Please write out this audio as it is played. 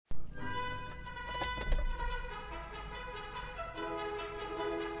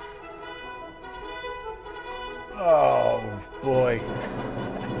boy.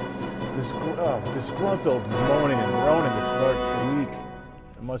 Disgruntled moaning and groaning to start the week.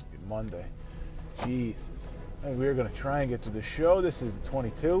 It must be Monday. Jesus. And we're going to try and get through the show. This is the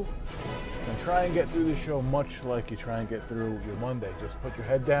 22. And try and get through the show much like you try and get through your Monday. Just put your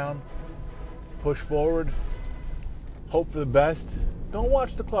head down, push forward, hope for the best. Don't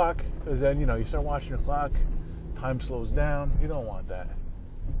watch the clock, because then, you start watching the clock, time slows down. You don't want that.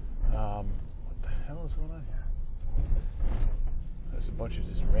 What the hell is going on here? There's a bunch of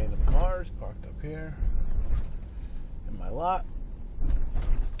just random cars parked up here in my lot.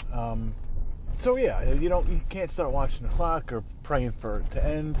 So yeah, you can't start watching the clock or praying for it to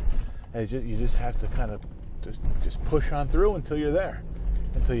end. You just have to kind of just push on through until you're there,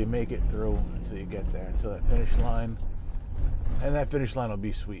 until you make it through, until you get there, until that finish line. And that finish line will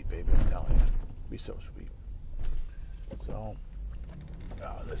be sweet, baby. I'm telling you, it'll be so sweet. So,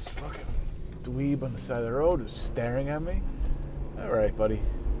 this fucking dweeb on the side of the road is staring at me. All right, buddy.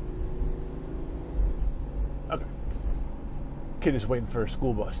 Okay. Kid is waiting for a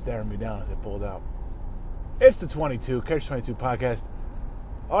school bus, staring me down as I pulled out. It's the 22, Catch 22 podcast,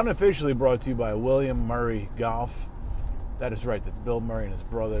 unofficially brought to you by William Murray Golf. That is right, that's Bill Murray and his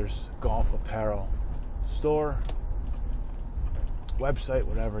brothers golf apparel store, website,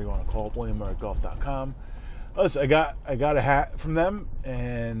 whatever you want to call it, WilliamMurrayGolf.com. Listen, I got a hat from them,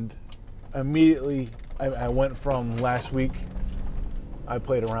 and immediately I went from last week. I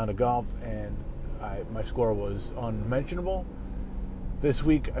played a round of golf, and my score was unmentionable. This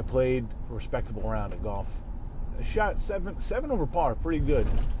week, I played a respectable round of golf. I shot seven over par, pretty good.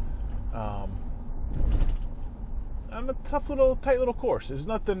 On a tough tight little course. There's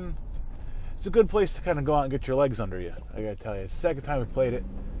nothing. It's a good place to kind of go out and get your legs under you. I gotta tell you, it's the second time I played it.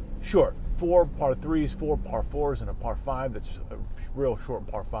 Short, 4 par 3s, 4 par 4s, and a par 5. That's a real short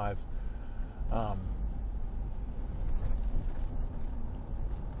par 5.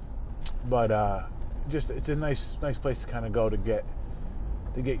 But just it's a nice place to kind of go to get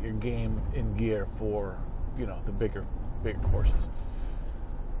your game in gear for the bigger courses.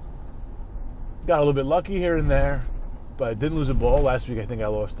 Got a little bit lucky here and there, but didn't lose a ball. Last week I think I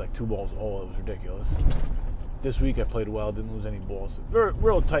lost like 2 balls a hole. It was ridiculous. This week I played well, didn't lose any balls.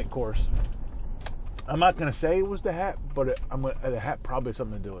 Real tight course. I'm not gonna say it was the hat, but the hat probably had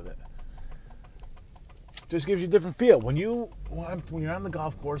something to do with it. Just gives you a different feel when you're on the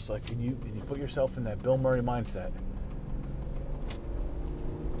golf course, like, and you put yourself in that Bill Murray mindset.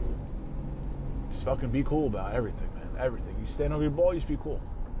 Just fucking be cool about everything, man. Everything. You stand over your ball, you just be cool.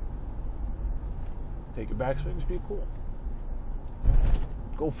 Take your backswing, just be cool.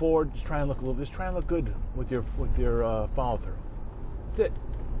 Go forward, just try and look good with your follow through. That's it.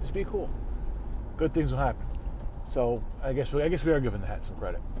 Just be cool. Good things will happen. So I guess we are giving the hat some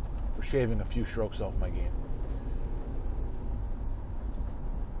credit for shaving a few strokes off my game.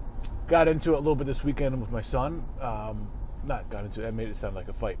 Got into it a little bit this weekend with my son. Not got into it. I made it sound like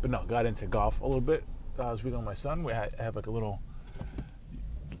a fight, but no, got into golf a little bit this weekend with my son. We have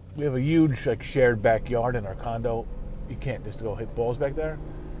a huge shared backyard in our condo. You can't just go hit balls back there,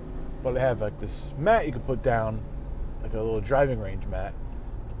 but I have this mat you can put down, like a little driving range mat.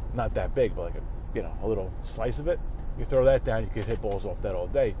 Not that big, but a little slice of it. You throw that down, you can hit balls off that all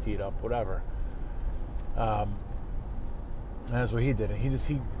day, tee it up, whatever. And that's what he did. And he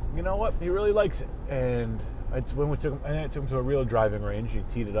really likes it. And I took him to a real driving range. He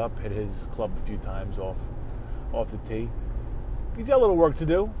teed it up, hit his club a few times off the tee. He's got a little work to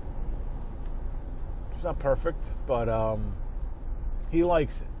do. It's not perfect, but he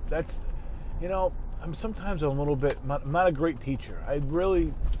likes it. That's, sometimes I'm a little bit, I'm not a great teacher. I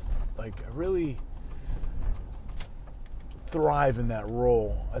really thrive in that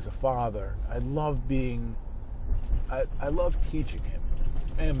role as a father. I love teaching him,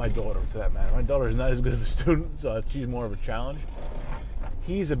 and my daughter, to that matter. My daughter is not as good of a student, so she's more of a challenge.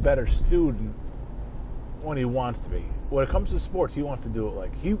 He's a better student when he wants to be. When it comes to sports, he wants to do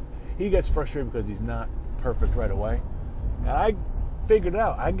it he gets frustrated because he's not perfect right away. And I figured it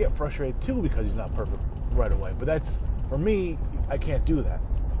out. I get frustrated too because he's not perfect right away. But that's, for me, I can't do that.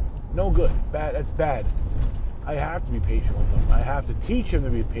 No good. Bad. That's bad. I have to be patient with him. I have to teach him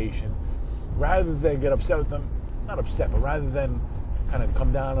to be patient rather than get upset with him. Not upset, but rather than kind of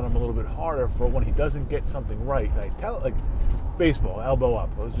come down on him a little bit harder for when he doesn't get something right. I tell it, like baseball, elbow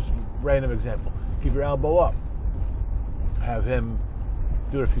up. It was just a random example. Keep your elbow up. Have him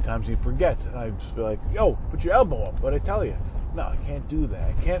do it a few times, he forgets, and I just be like, yo, put your elbow up. But I tell you, no, I can't do that.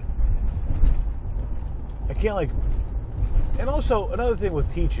 I can't and also another thing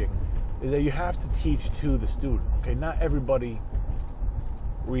with teaching is that you have to teach to the student. Okay, not everybody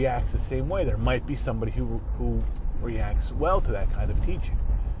reacts the same way. There might be somebody who reacts well to that kind of teaching.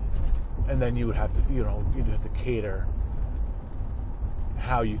 And then you would have to, you'd have to cater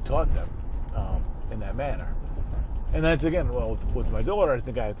how you taught them in that manner. And that's, again, well, with my daughter, I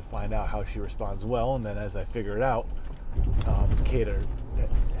think I have to find out how she responds well, and then as I figure it out, cater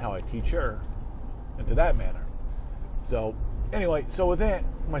how I teach her into that manner. So, anyway, so with that,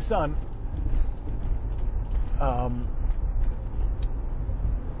 my son, I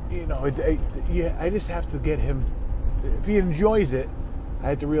just have to get him, if he enjoys it, I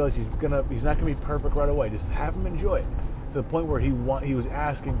had to realize he's not gonna be perfect right away. Just have him enjoy it to the point where he was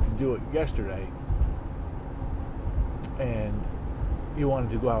asking to do it yesterday, and he wanted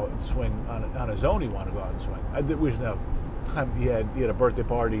to go out and swing on his own. He wanted to go out and swing. We didn't have time. He had a birthday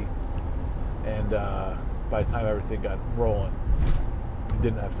party, and by the time everything got rolling, he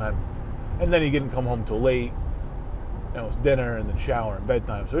didn't have time. And then he didn't come home till late. And it was dinner and then shower and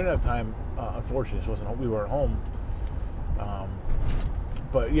bedtime, so we didn't have time. Unfortunately, we weren't home.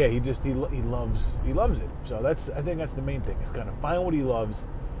 But yeah, he loves it. So I think that's the main thing. Is kind of find what he loves,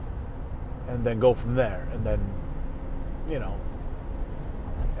 and then go from there. And then,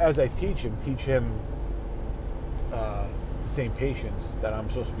 as I teach him the same patience that I'm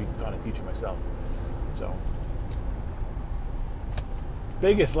supposed to be kind of teaching myself. So,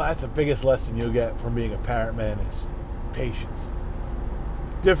 that's the biggest lesson you get from being a parent, man, is patience.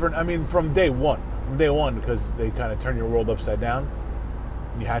 Different, from day one, because they kind of turn your world upside down.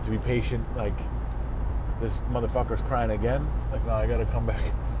 You have to be patient. Like, this motherfucker's crying again. Like, no, I gotta come back.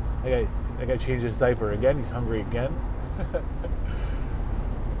 I gotta change his diaper again. He's hungry again.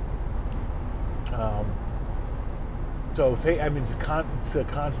 So, it's a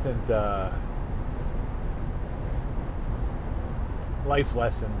constant life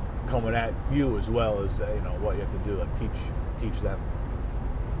lesson coming at you, as well as what you have to do, like teach them.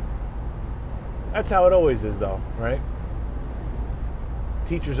 That's how it always is, though, right?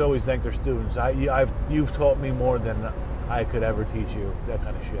 Teachers always thank their students. You've taught me more than I could ever teach you. That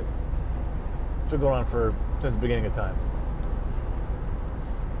kind of shit. It's been going on since the beginning of time.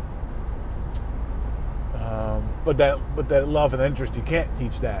 But that love and interest, you can't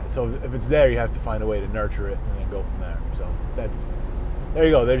teach that. So if it's there, you have to find a way to nurture it and then go from there. So there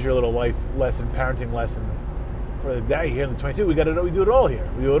you go. There's your little life lesson, parenting lesson for the day here in the 22. We do it all here.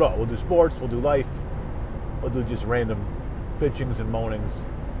 We do it all. We'll do sports. We'll do life. We'll do just random bitchings and moanings,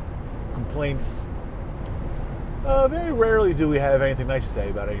 complaints. Very rarely do we have anything nice to say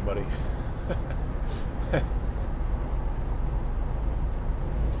about anybody.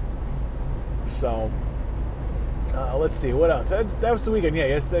 So, let's see, what else? That was the weekend, yeah,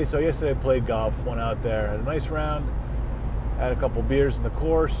 yesterday. So yesterday I played golf, went out there, had a nice round, had a couple beers in the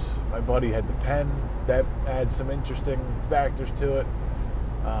course. My buddy had the pen. That adds some interesting factors to it.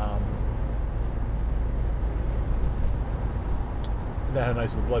 Then had a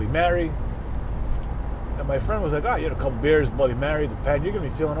nice little Bloody Mary. And my friend was like, you had a couple beers, Bloody Mary, the pen, you're going to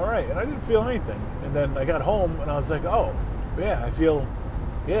be feeling all right. And I didn't feel anything. And then I got home and I was like, I feel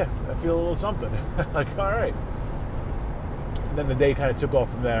a little something. Like, all right. And then the day kind of took off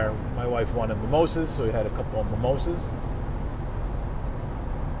from there. My wife wanted mimosas, so we had a couple of mimosas.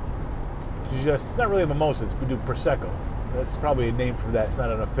 It's not really a mimosa, we do Prosecco. That's probably a name for that. It's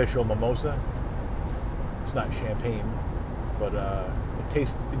not an official mimosa. It's not champagne, but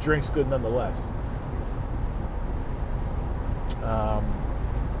it drinks good nonetheless.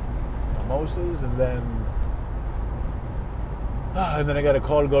 Mimosas, and then I got a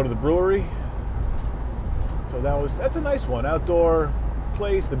call to go to the brewery. So that's a nice one, outdoor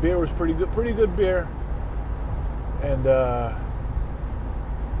place. The beer was pretty good beer, and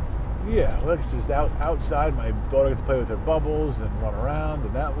it's just outside. My daughter got to play with her bubbles and run around,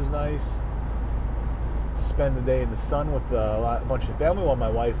 and that was nice. Spend the day in the sun with a bunch of family while my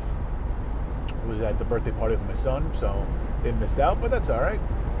wife was at the birthday party with my son, so they missed out, but that's all right.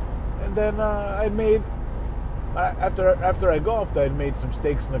 And then after I golfed, I had made some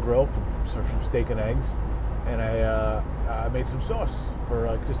steaks in the grill, some steak and eggs, and I made some sauce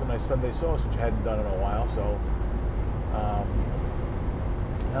for just a nice Sunday sauce, which I hadn't done in a while. So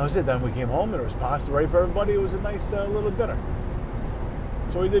that was it. Then we came home and there was pasta ready for everybody. It was a nice little dinner.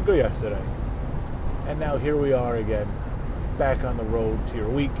 So we did good yesterday. And now here we are again, back on the road to your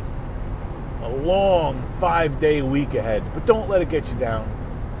week. A long 5-day week ahead, but don't let it get you down.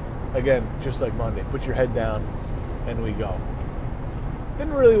 Again, just like Monday, put your head down and we go.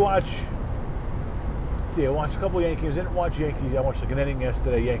 Didn't really watch. I watched a couple of Yankees. Didn't watch Yankees. I watched like an inning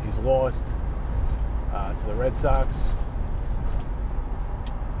yesterday. Yankees lost to the Red Sox.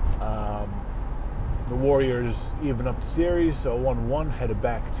 The Warriors even up the series, so 1-1, headed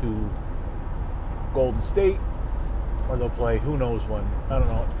back to Golden State. or they'll play who knows when. I don't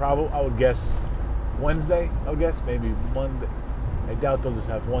know. Probably, I would guess Wednesday. I would guess maybe Monday. I doubt they'll just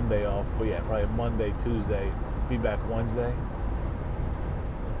have one day off, but yeah, probably Monday, Tuesday, be back Wednesday.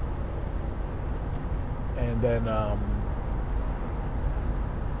 And then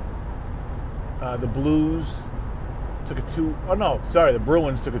the Blues took a the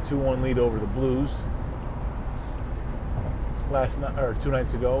Bruins took a 2-1 lead over the Blues last night or 2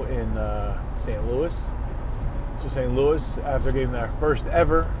 nights ago in St. Louis. So St. Louis, after getting their first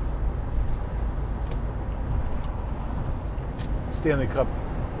ever Stanley Cup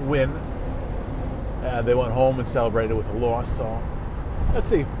win, they went home and celebrated with a loss. So let's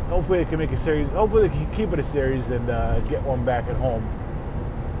see. Hopefully they can make a series. Hopefully they can keep it a series and get one back at home.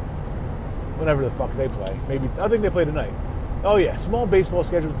 Whenever the fuck they play. Maybe I think they play tonight. Oh yeah, small baseball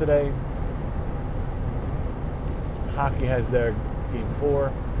schedule today. Hockey has their game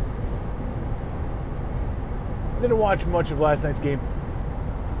 4. I didn't watch much of last night's game.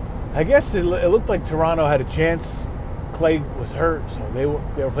 I guess it looked like Toronto had a chance. Clay was hurt, so they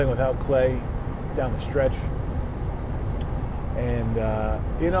were playing without Clay down the stretch. And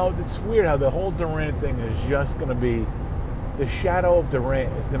it's weird how the whole Durant thing is just going to be, the shadow of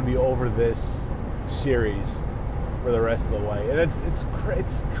Durant is going to be over this series for the rest of the way, and it's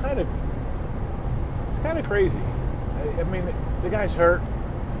kind of crazy. I mean, the guy's hurt,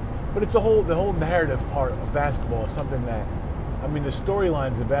 but it's the whole narrative part of basketball is something that, I mean, the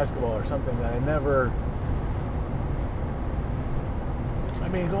storylines of basketball are something that I never. I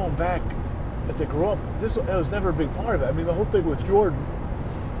mean, going back as I grew up, it was never a big part of it. I mean, the whole thing with Jordan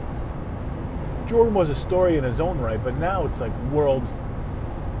was a story in his own right, but now it's like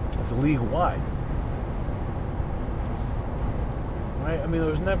it's league-wide. Right? I mean,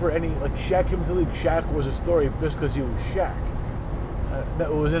 there was never any, like, Shaq came into the league. Shaq was a story just because he was Shaq.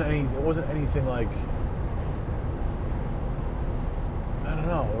 It wasn't anything like, I don't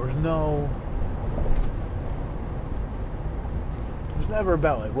know, it was never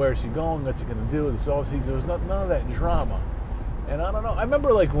about, like, where is he going, what's he going to do this offseason. There was none of that drama. And I don't know. I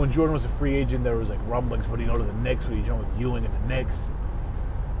remember, like, when Jordan was a free agent, there was, like, rumblings, would he go to the Knicks? Would he join with Ewing at the Knicks?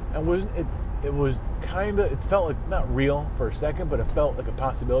 And it was kind of, it felt like, not real for a second, but it felt like a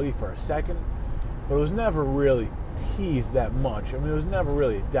possibility for a second. But it was never really teased that much. I mean, there was never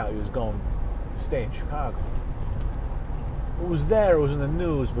really a doubt he was going to stay in Chicago. It was there, it was in the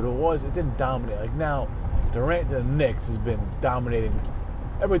news, but it didn't dominate. Like, now, Durant to the Knicks has been dominating.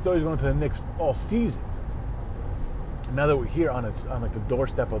 Everybody thought he was going to the Knicks all season. Now that we're here on like the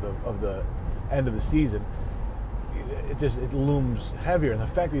doorstep of the end of the season, it looms heavier. And the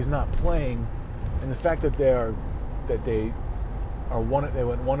fact that he's not playing, and the fact that they went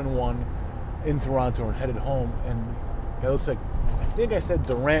 1-1 in Toronto and headed home, and it looks like, I think I said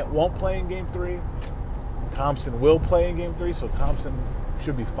Durant won't play in Game 3. Thompson will play in Game 3, so Thompson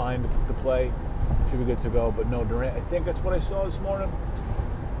should be fine to play, should be good to go. But no, Durant, I think that's what I saw this morning.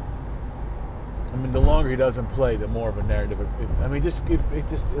 I mean, the longer he doesn't play, the more of a narrative. It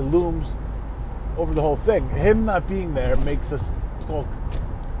looms over the whole thing. Him not being there makes us talk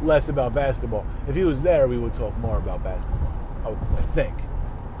less about basketball. If he was there, we would talk more about basketball, I think.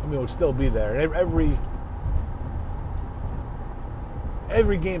 I mean, it would still be there. And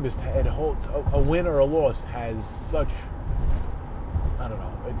every game a win or a loss has such, I don't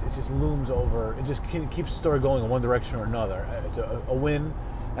know, it just looms over. It just keeps the story going in one direction or another. It's a win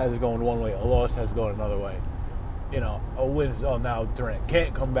has it going one way, a loss has it going another way. You know, a win is, now Durant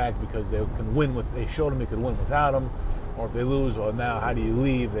can't come back because they can win they showed him they could win without him. Or if they lose, well, now how do you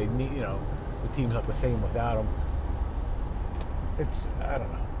leave? They need, the team's not the same without him. I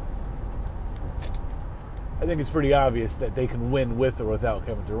don't know. I think it's pretty obvious that they can win with or without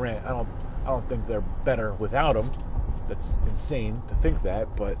Kevin Durant. I don't think they're better without him. That's insane to think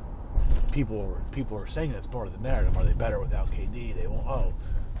that, but people are saying that's part of the narrative. Are they better without KD?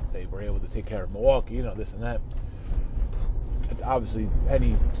 They were able to take care of Milwaukee, this and that. It's obviously,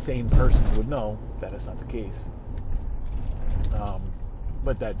 any sane person would know that it's not the case.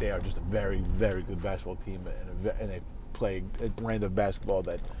 But that they are just a very, very good basketball team, and they play a brand of basketball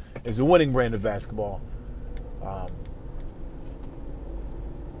that is a winning brand of basketball. As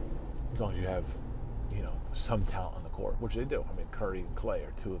long as you have, some talent on the court, which they do. I mean, Curry and Clay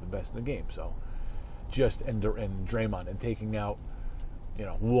are two of the best in the game. So, and Draymond, and taking out,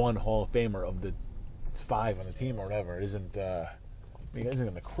 one Hall of Famer of the 5 on the team or whatever isn't going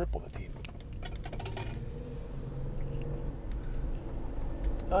to cripple the team.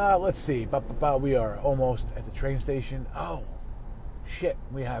 Let's see. We are almost at the train station. Oh, shit.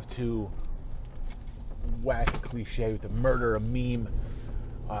 We have to whack a cliche with the murder, a meme.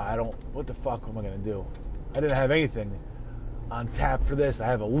 What the fuck am I going to do? I didn't have anything on tap for this. I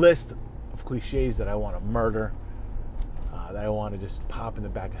have a list of cliches that I want to murder, that I want to just pop in the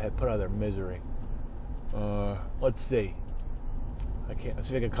back of the head, put out of their misery. Let's see. Let's see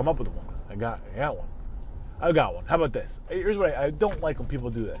if I can come up with one. I got one. I got one. How about this? Here's what I don't like when people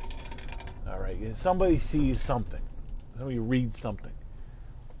do this. All right, somebody sees something, somebody reads something,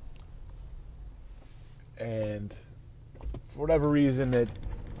 and for whatever reason, it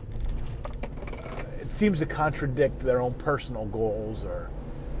seems to contradict their own personal goals, or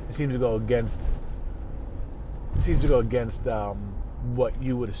it seems to go against what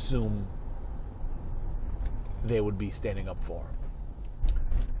you would assume they would be standing up for.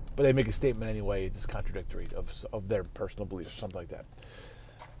 But they make a statement anyway. It's contradictory of their personal beliefs or something like that.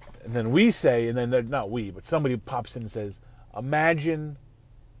 And then we say, and then not we, but somebody pops in and says, imagine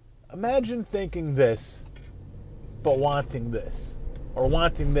thinking this, but wanting this. Or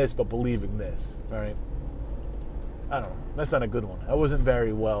wanting this, but believing this. All right? I don't know. That's not a good one. That wasn't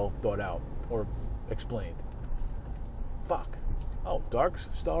very well thought out or explained. Fuck. Oh, Dark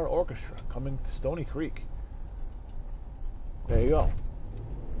Star Orchestra coming to Stony Creek. There you go.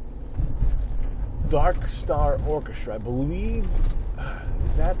 Dark Star Orchestra. I believe...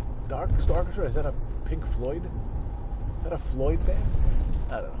 Is that Dark Star Orchestra? Is that a Pink Floyd? Is that a Floyd band?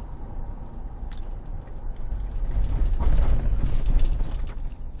 I don't know.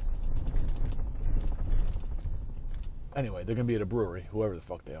 Anyway, they're going to be at a brewery, whoever the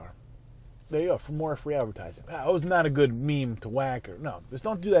fuck they are. There you go, for more free advertising. That was not a good meme to whack. No, just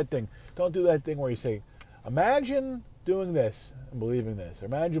don't do that thing. Don't do that thing where you say, imagine doing this and believing this. Or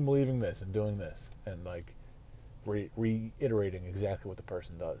imagine believing this and doing this. And, like, reiterating exactly what the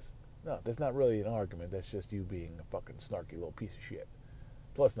person does. No, that's not really an argument. That's just you being a fucking snarky little piece of shit.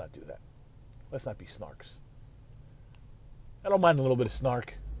 So let's not do that. Let's not be snarks. I don't mind a little bit of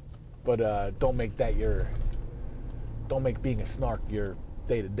snark, but don't make being a snark your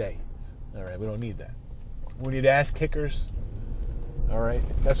day-to-day. All right, we don't need that. We need ass kickers. All right,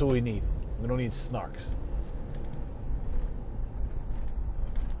 that's what we need. We don't need snarks.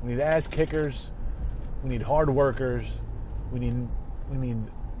 We need ass kickers. We need hard workers. We need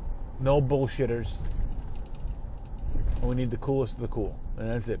no bullshitters. And we need the coolest of the cool. And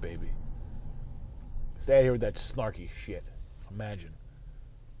that's it, baby. Stay out here with that snarky shit. Imagine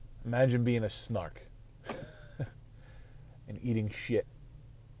being a snark. And eating shit.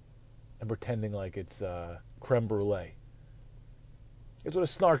 And pretending like it's creme brulee. That's what a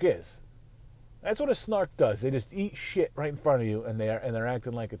snark is. That's what a snark does. They just eat shit right in front of you, and they're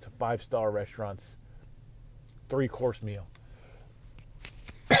acting like it's a 5-star restaurant's 3-course meal.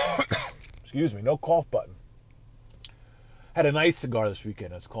 Excuse me, no cough button. Had a nice cigar this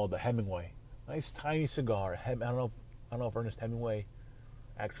weekend. It's called the Hemingway. Nice tiny cigar. I don't know if Ernest Hemingway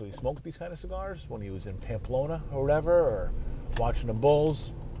actually smoked these kind of cigars when he was in Pamplona or whatever, or watching the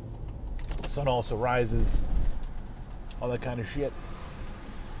Bulls. The sun also rises. All that kind of shit.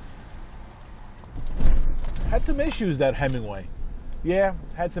 Had some issues, that Hemingway. Yeah,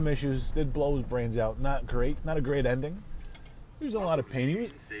 had some issues. Did blow his brains out. Not great. Not a great ending. He was in a lot of pain.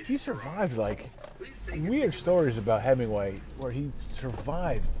 He survived, like, weird stories about Hemingway where he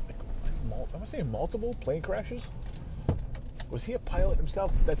survived, I'm saying multiple plane crashes? Was he a pilot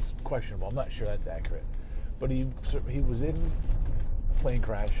himself? That's questionable. I'm not sure that's accurate. But he was in a plane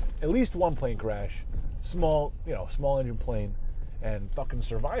crash, at least one plane crash, small engine plane, and fucking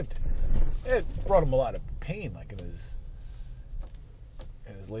survived it. It brought him a lot of pain, like in his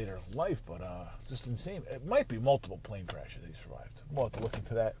later life, but just insane. It might be multiple plane crashes he survived. We'll have to look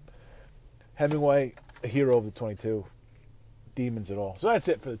into that. Hemingway, a hero of the 22. Demons at all. So that's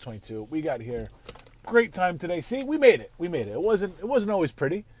it for the 22. We got here. Great time today. See, we made it. It wasn't always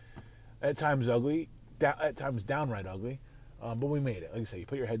pretty. At times ugly. At times downright ugly. But we made it. Like I say, you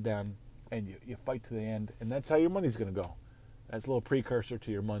put your head down and you fight to the end, and that's how your money's going to go. That's a little precursor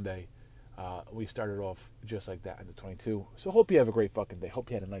to your Monday. We started off just like that in the 22. So hope you have a great fucking day. Hope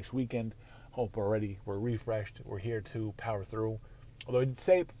you had a nice weekend. Hope we're refreshed. We're here to power through. Although I'd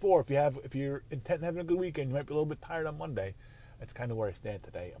say it before, if you're intent on having a good weekend, you might be a little bit tired on Monday. That's kind of where I stand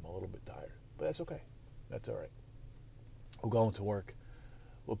today. I'm a little bit tired. But that's okay. That's all right. We'll go into work.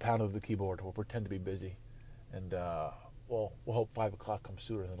 We'll pound over the keyboard. We'll pretend to be busy. And we'll hope 5 o'clock comes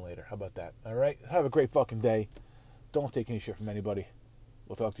sooner than later. How about that? All right? Have a great fucking day. Don't take any shit from anybody.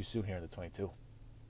 We'll talk to you soon here in the 22.